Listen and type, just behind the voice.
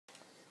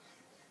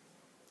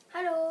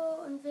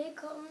und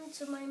willkommen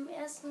zu meinem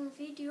ersten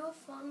Video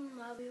von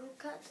Mario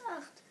Kart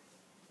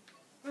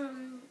 8.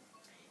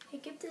 Hier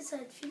gibt es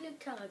halt viele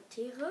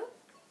Charaktere,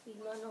 wie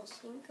man auch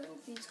sehen kann,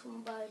 wie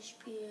zum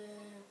Beispiel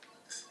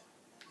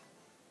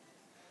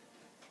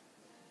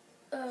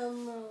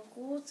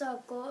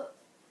Rosa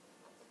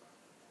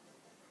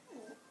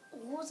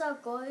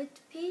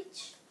Gold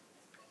Peach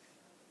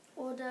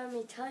oder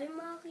Metall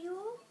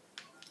Mario.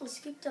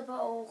 Es gibt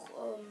aber auch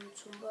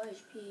zum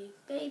Beispiel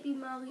Baby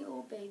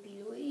Mario,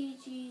 Baby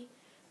Luigi,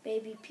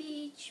 Baby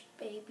Peach,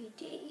 Baby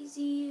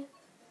Daisy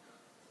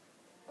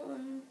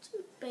und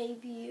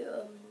Baby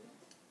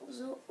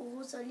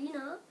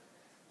Rosalina.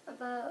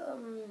 Aber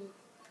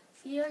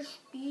wir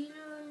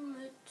spielen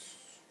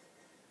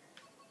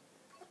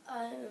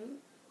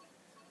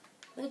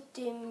mit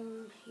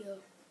dem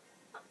hier,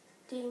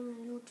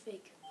 dem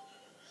Ludwig.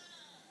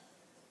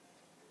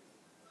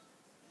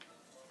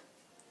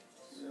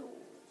 So.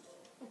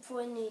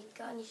 Obwohl, nee,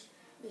 gar nicht.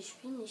 Wir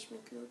spielen nicht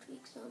mit Ludwig,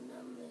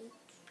 sondern mit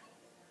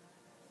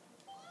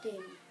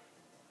dem.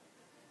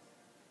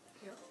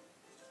 Ja.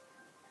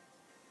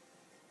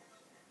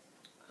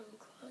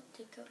 Ein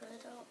dicke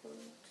Räder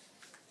und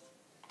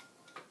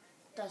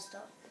das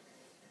da.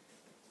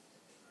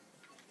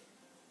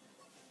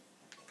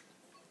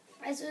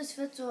 Also es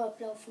wird so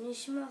ablaufen.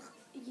 Ich mache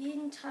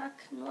jeden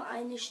Tag nur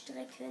eine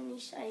Strecke,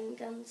 nicht ein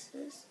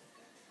ganzes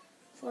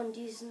von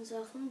diesen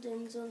Sachen,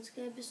 denn sonst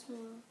gäbe es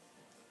nur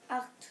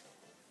 8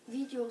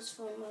 Videos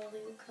von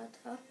Mario Kart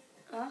 8.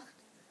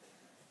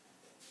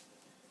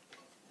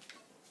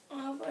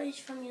 Aber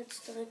ich fange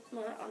jetzt direkt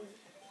mal an.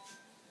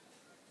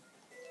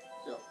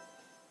 So.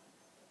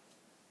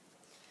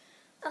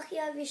 Ach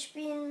ja, wir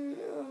spielen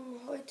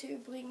heute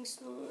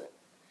übrigens nur.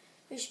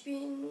 Wir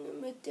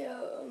spielen mit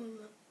der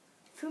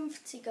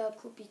 50er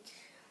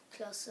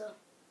Kubikklasse.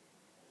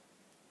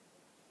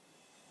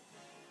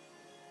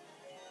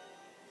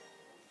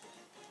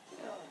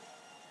 Ja.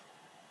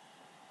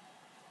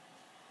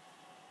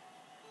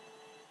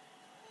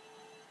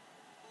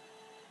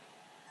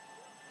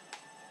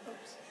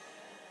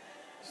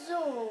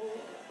 So.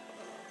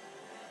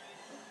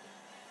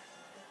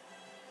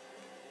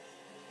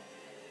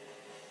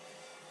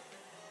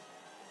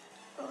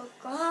 Oh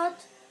Gott.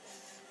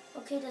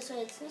 Okay, das war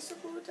jetzt nicht so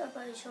gut,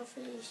 aber ich hoffe,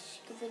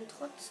 ich gewinne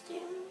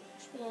trotzdem.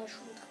 Ich bin ja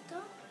schon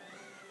Dritter.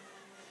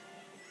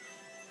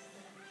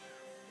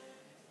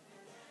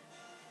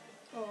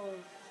 Oh.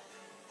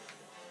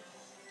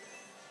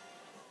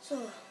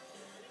 So.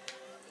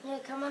 Hier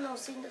kann man auch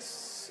sehen,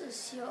 dass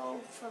es hier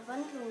auch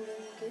Verwandlungen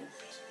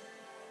gibt.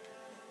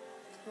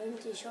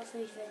 Und ich hoffe,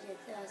 ich werde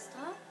jetzt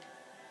Erster.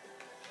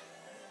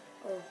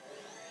 Oh.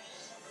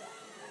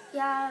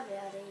 Ja,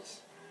 werde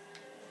ich.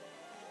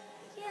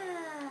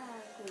 Ja,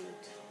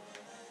 gut.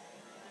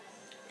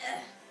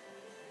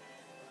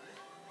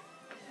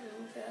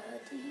 Dann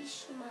würde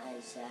ich mal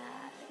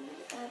sagen,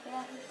 er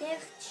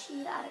werde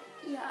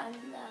hier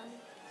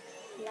anlangen.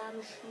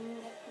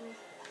 Lammschnecken.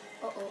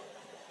 Oh oh.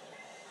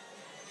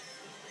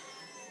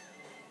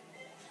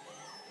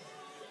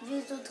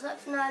 Wieso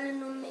treffen alle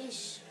nur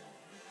mich?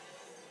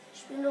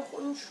 Ich bin doch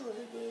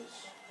unschuldig.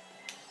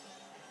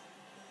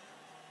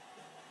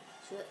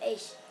 So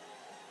echt.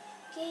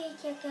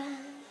 Geht ja gar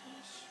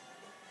nicht.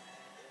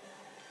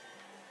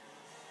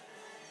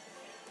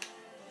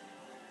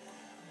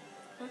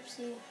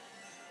 Upsi.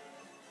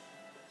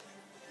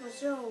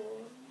 So.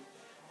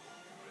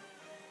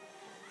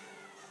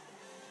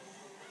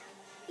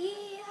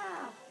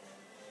 Ja.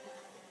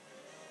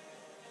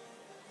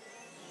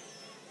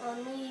 Oh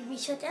nee,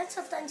 mich hat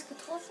ernsthaft eins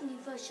getroffen.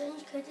 Die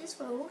Wahrscheinlichkeit ist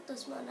voll hoch,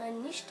 dass man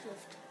einen nicht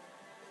trifft.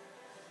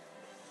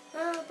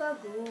 Aber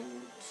gut.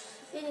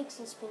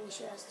 Wenigstens bin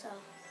ich Erster.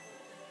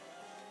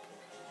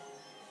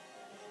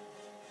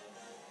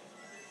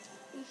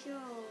 Ich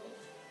auch.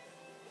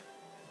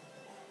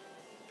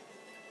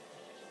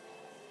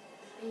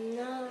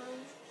 Na.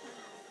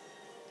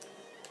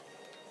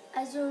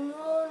 Also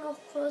nur noch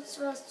kurz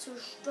was zur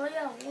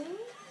Steuerung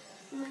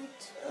mit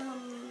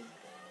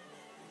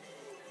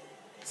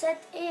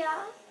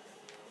ZR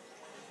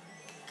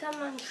kann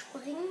man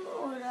springen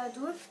oder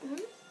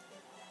driften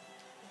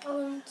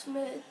und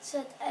mit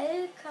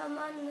ZL kann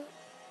man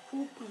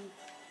hupen.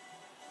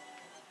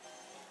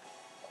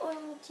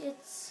 Und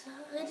jetzt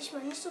rede ich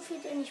mal nicht so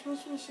viel, denn ich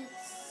muss mich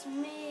jetzt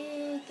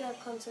mega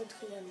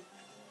konzentrieren.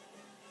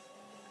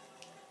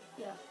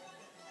 Ja.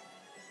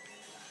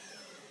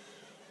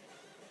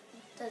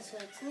 Das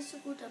war jetzt nicht so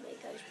gut, aber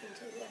egal, ich bin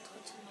ja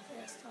trotzdem noch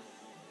Erster.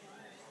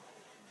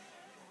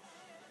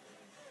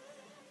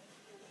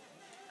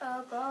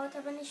 Oh Gott,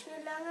 aber nicht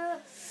mehr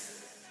lange.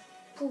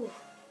 Puh.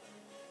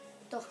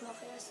 Doch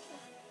noch Erster.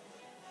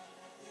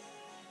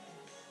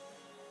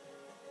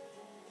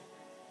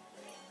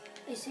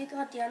 Ich sehe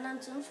gerade, die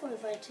anderen sind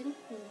voll weit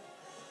hinten.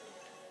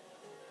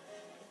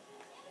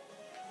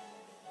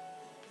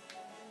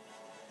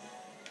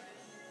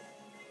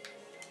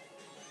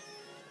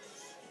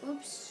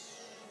 Ups.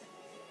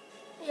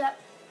 Ja,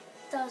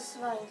 das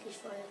war eigentlich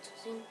vorher zu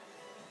sehen.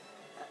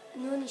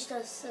 Nur nicht,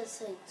 dass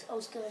das halt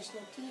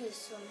ausgerechnet die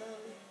ist, sondern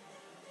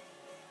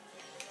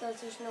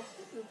dass ich noch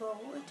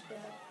überholt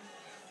werde.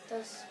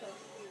 Das war.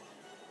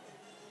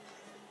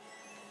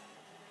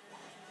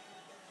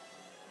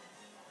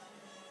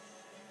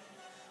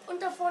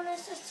 Und da vorne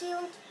ist das Ziel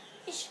und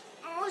ich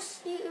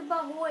muss die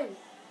überholen.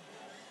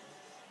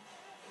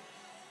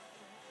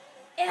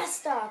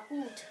 Erster,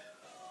 gut.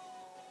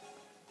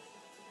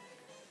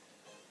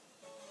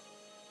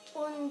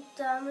 Und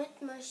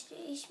damit möchte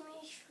ich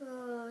mich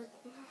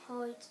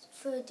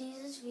für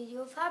dieses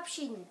Video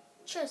verabschieden.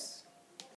 Tschüss.